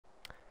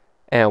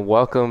And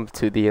welcome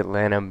to the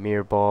Atlanta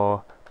Mirror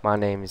Ball. My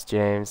name is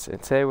James,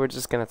 and today we're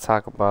just gonna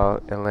talk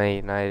about Atlanta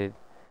United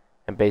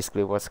and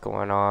basically what's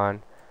going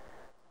on.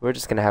 We're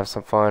just gonna have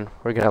some fun.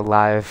 We're gonna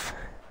live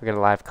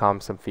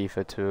com some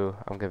FIFA too.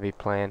 I'm gonna be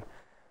playing,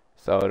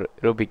 so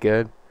it'll be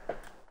good.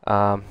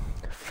 Um,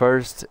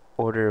 First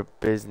order of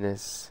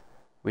business,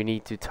 we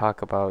need to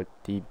talk about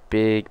the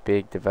big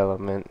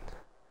development,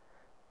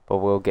 but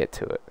we'll get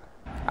to it.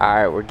 All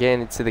right, we're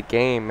getting into the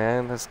game,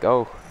 man. Let's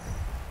go.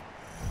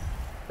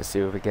 Let's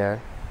see what we got.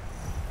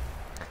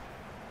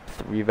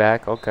 Three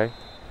back, okay.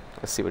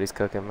 Let's see what he's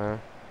cooking,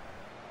 man.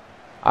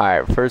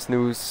 Alright, first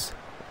news,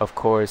 of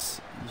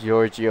course,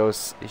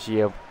 Giorgos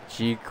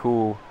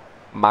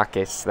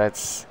Giakoumakis.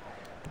 That's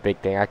the big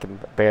thing. I can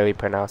barely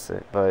pronounce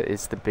it, but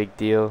it's the big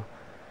deal.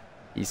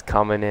 He's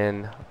coming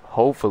in.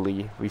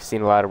 Hopefully, we've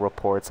seen a lot of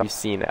reports.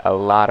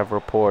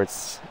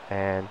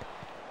 And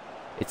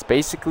it's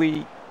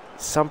basically,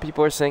 some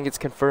people are saying it's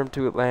confirmed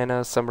to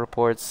Atlanta, some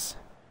reports.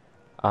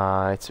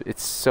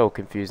 It's so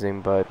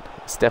confusing, but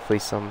it's definitely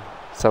some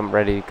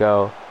ready to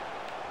go.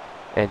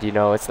 And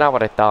it's not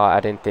what I thought. I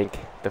didn't think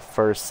the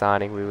first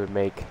signing we would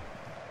make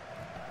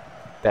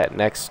that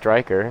next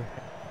striker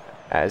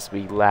as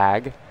we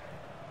lag.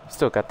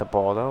 Still got the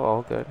ball though,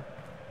 all good.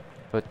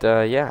 But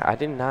yeah, I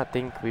did not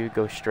think we would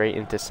go straight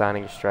into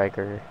signing a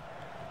striker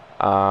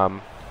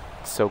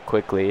so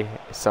quickly.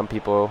 Some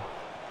people,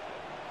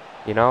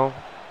 I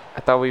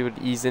thought we would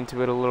ease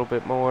into it a little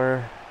bit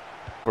more.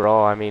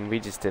 Overall, I mean, we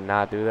just did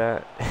not do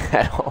that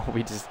at all.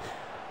 We just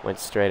went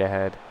straight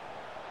ahead.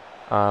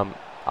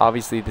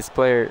 Obviously, this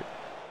player,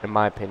 in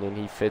my opinion,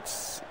 he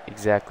fits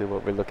exactly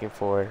what we're looking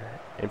for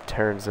in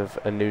terms of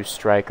a new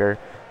striker.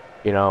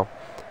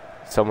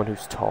 Someone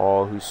who's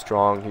tall, who's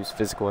strong, who's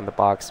physical in the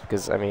box.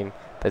 Because, I mean,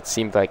 that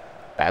seemed like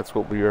that's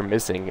what we were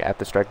missing at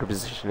the striker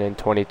position in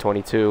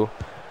 2022.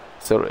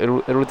 So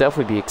it'll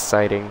definitely be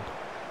exciting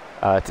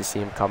to see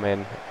him come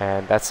in.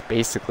 And that's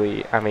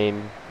basically, I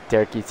mean,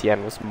 Derek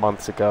Etienne was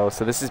months ago,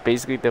 so this is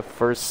basically the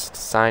first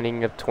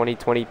signing of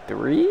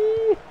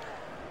 2023?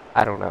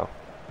 I don't know.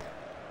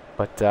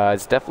 But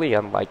it's definitely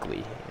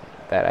unlikely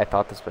that I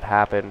thought this would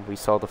happen. We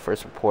saw the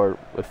first report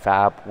with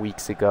Fab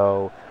weeks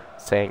ago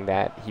saying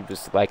that he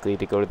was likely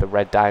to go to the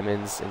Red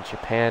Diamonds in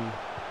Japan.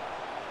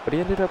 But he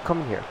ended up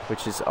coming here,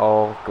 which is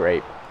all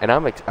great. And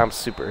I'm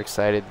super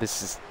excited.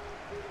 This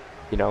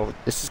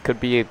could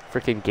be a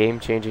freaking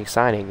game-changing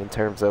signing in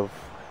terms of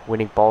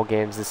winning ball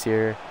games this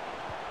year.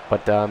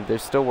 But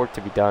there's still work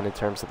to be done in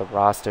terms of the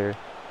roster.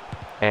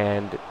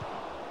 And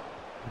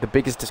the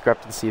biggest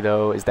discrepancy,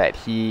 though, is that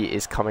he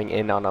is coming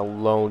in on a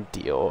loan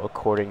deal,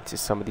 according to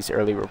some of these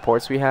early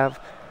reports we have.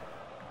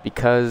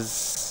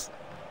 Because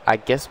I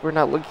guess we're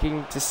not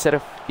looking to set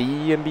a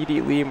fee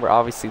immediately, and we're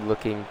obviously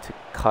looking to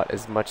cut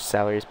as much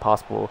salary as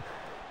possible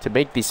to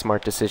make these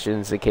smart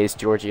decisions in case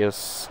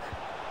Georgios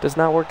does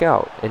not work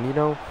out. And,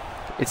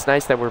 it's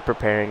nice that we're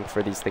preparing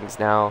for these things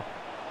now,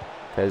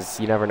 because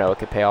you never know, it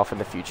could pay off in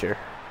the future.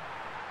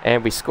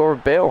 And we score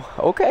Bill.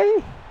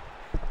 Okay.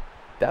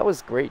 That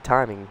was great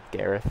timing,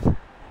 Gareth.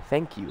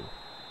 Thank you.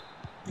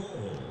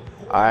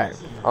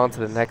 Alright, on to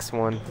the next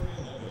one.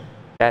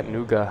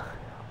 Chattanooga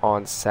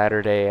on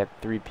Saturday at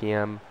 3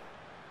 p.m.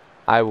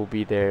 I will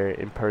be there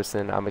in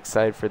person. I'm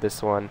excited for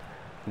this one.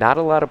 Not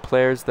a lot of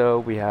players, though.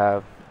 We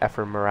have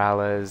Efrain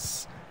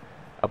Morales,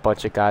 a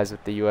bunch of guys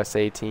with the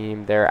USA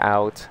team. They're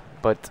out.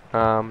 But,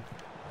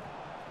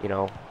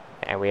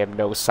 and we have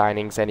no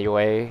signings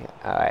anyway.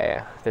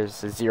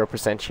 There's a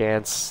 0%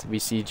 chance we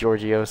see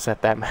Georgios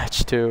at that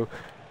match too.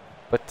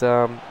 But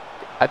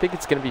I think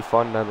it's going to be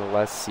fun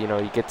nonetheless. You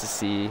get to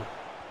see,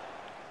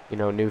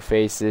 new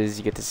faces.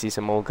 You get to see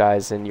some old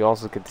guys. And you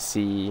also get to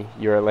see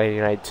your Atlanta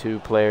United 2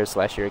 players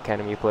 / your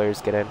academy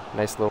players get a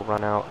nice little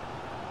run out.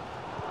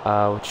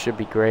 Which should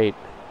be great.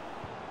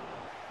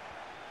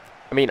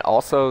 I mean,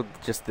 also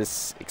just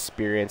this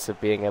experience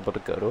of being able to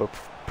go to a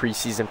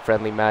preseason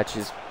friendly match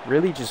is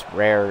really just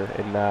rare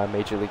in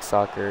Major League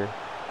Soccer.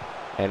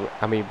 And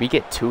I mean, we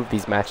get 2 of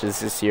these matches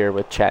this year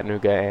with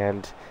Chattanooga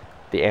and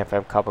the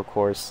AmFam Cup, of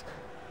course.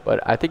 But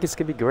I think it's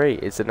gonna be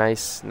great. It's a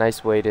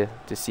nice way to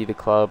see the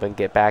club and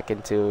get back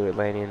into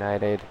Atlanta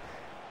United,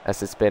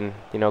 as it's been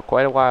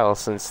quite a while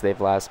since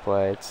they've last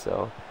played.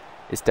 So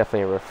it's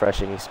definitely a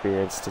refreshing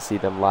experience to see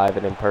them live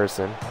and in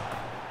person.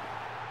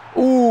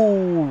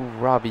 Ooh,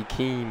 Robbie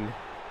Keane.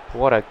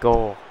 What a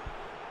goal.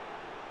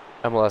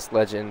 MLS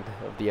legend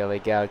of the LA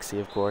Galaxy,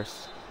 of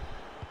course.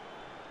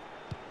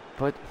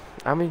 But,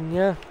 I mean,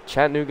 yeah,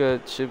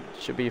 Chattanooga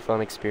should be a fun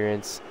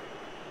experience.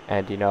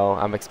 And,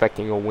 I'm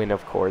expecting a win,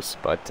 of course.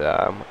 But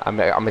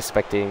I'm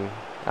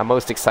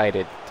most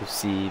excited to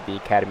see the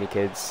Academy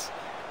kids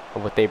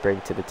and what they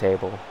bring to the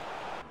table.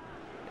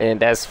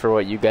 And as for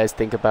what you guys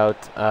think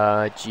about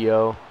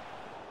Gio,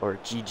 or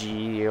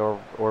GG,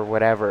 or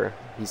whatever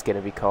he's going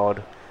to be called.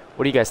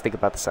 What do you guys think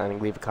about the signing?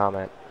 Leave a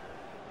comment.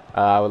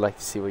 I would like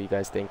to see what you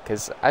guys think,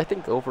 because I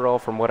think overall,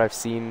 from what I've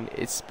seen,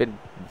 it's been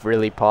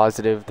really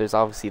positive. There's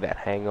obviously that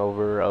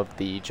hangover of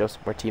the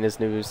Joseph Martinez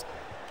news.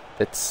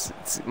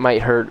 It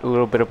might hurt a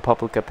little bit of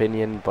public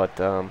opinion, but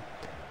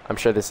I'm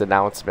sure this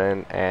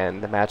announcement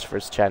and the match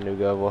versus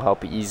Chattanooga will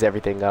help ease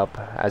everything up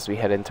as we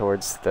head in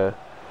towards the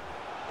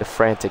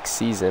frantic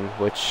season,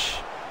 which,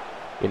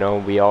 you know,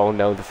 we all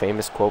know the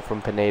famous quote from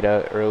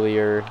Pineda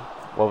earlier,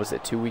 what was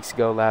it, 2 weeks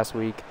ago, last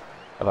week,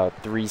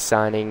 about 3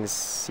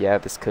 signings. Yeah,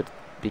 this could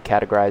be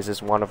categorized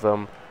as one of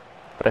them,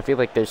 but I feel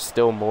like there's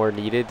still more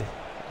needed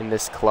in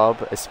this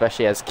club,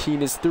 especially as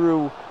Keane is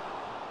through.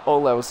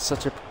 Oh, that was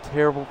such a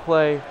terrible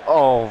play.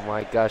 Oh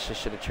my gosh, I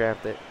should have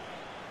trapped it.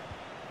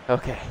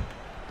 Okay.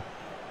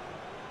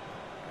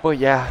 Well,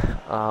 yeah,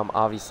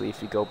 obviously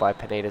if you go by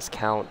Pineda's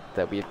count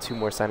that we have 2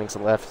 more signings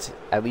left,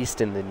 at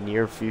least in the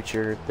near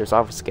future, there's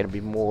obviously going to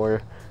be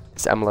more.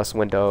 This MLS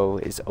window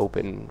is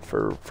open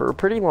for a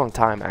pretty long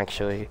time,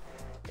 actually,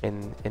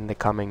 in the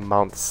coming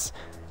months.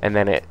 And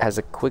then it has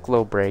a quick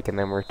little break, and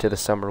then we're to the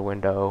summer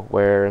window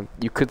where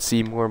you could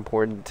see more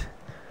important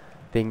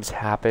things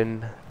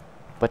happen.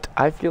 But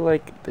I feel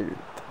like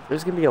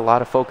there's going to be a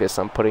lot of focus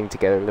on putting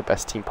together the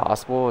best team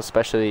possible,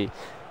 especially,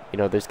 you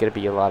know, there's going to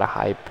be a lot of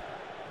hype.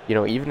 You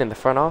know, even in the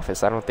front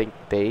office, I don't think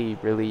they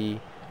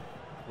really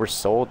were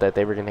sold that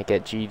they were going to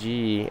get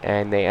GG,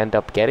 and they end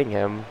up getting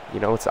him. You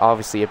know, it's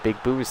obviously a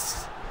big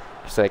boost.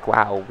 It's like,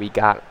 wow, we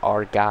got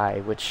our guy,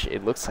 which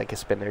it looks like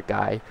it's been their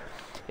guy.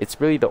 It's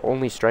really the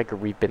only striker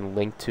we've been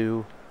linked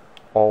to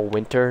all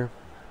winter.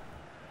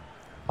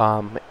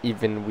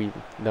 Even we've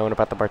known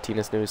about the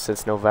Martinez news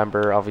since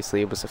November.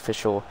 Obviously, it was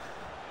official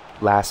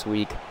last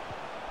week.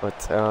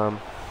 But,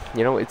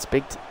 you know, it's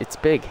big. It's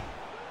big.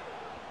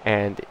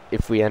 And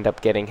if we end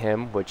up getting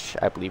him, which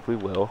I believe we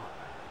will,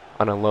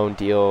 on a loan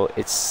deal,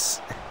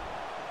 it's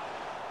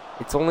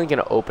only going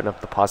to open up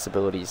the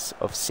possibilities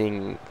of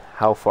seeing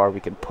how far we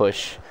can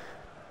push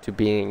to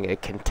being a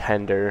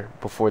contender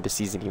before the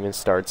season even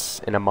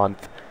starts in a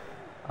month.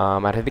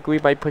 And I think we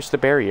might push the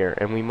barrier,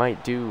 and we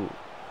might do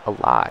a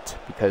lot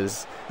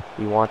because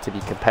we want to be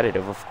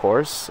competitive, of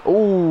course.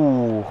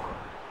 Ooh,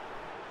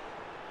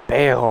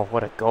 Bale,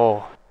 what a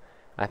goal!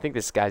 I think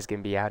this guy's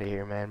gonna be out of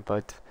here, man.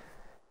 But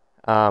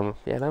yeah,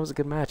 that was a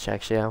good match,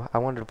 actually. I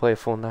wanted to play a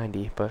full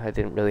 90, but I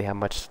didn't really have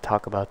much to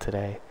talk about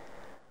today.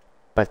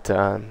 But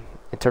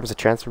in terms of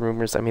transfer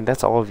rumors, I mean,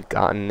 that's all we've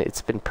gotten.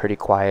 It's been pretty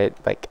quiet,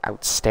 like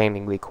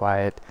outstandingly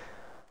quiet.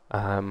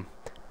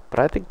 But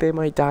I think they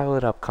might dial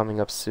it up coming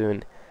up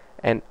soon.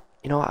 And,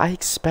 you know, I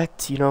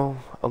expect, you know,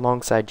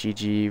 alongside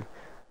GG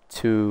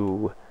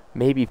to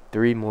maybe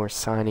 3 more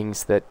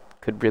signings that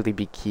could really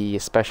be key,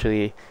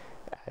 especially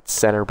at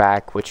center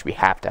back, which we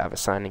have to have a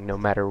signing no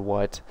matter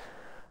what.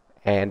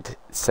 And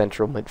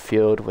central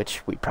midfield,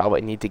 which we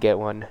probably need to get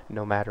one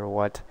no matter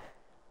what.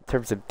 In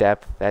terms of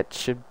depth, that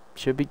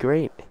should be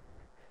great.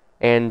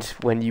 And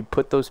when you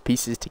put those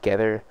pieces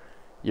together,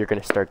 you're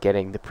going to start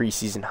getting the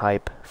preseason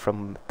hype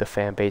from the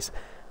fan base,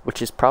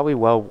 which is probably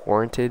well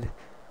warranted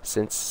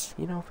since,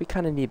 you know, we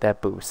kind of need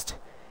that boost.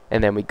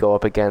 And then we go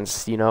up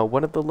against, you know,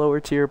 one of the lower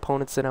tier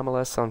opponents in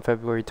MLS on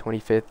February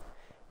 25th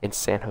in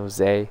San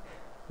Jose,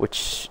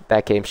 which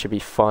that game should be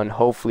fun.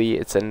 Hopefully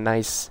it's a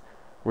nice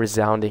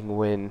resounding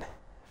win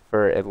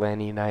for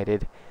Atlanta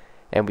United,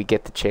 and we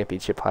get the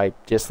championship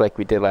hype just like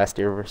we did last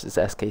year versus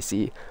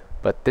SKC.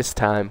 But this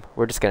time,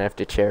 we're just going to have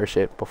to cherish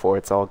it before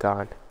it's all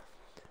gone.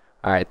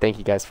 Alright, thank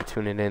you guys for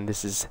tuning in.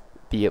 This is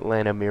the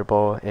Atlanta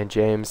Mirabal and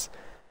James.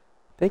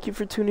 Thank you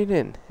for tuning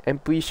in,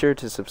 and be sure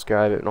to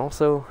subscribe and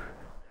also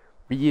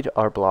read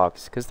our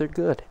blogs because they're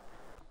good.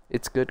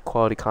 It's good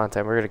quality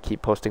content. We're going to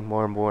keep posting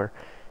more and more,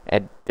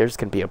 and there's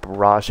going to be a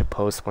barrage of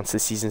posts once the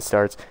season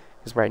starts.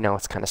 Because right now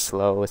it's kind of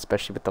slow,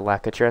 especially with the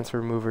lack of transfer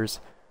rumors.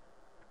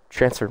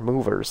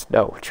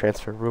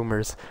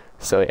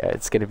 So yeah,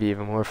 it's going to be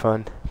even more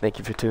fun. Thank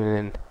you for tuning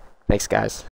in. Thanks, guys.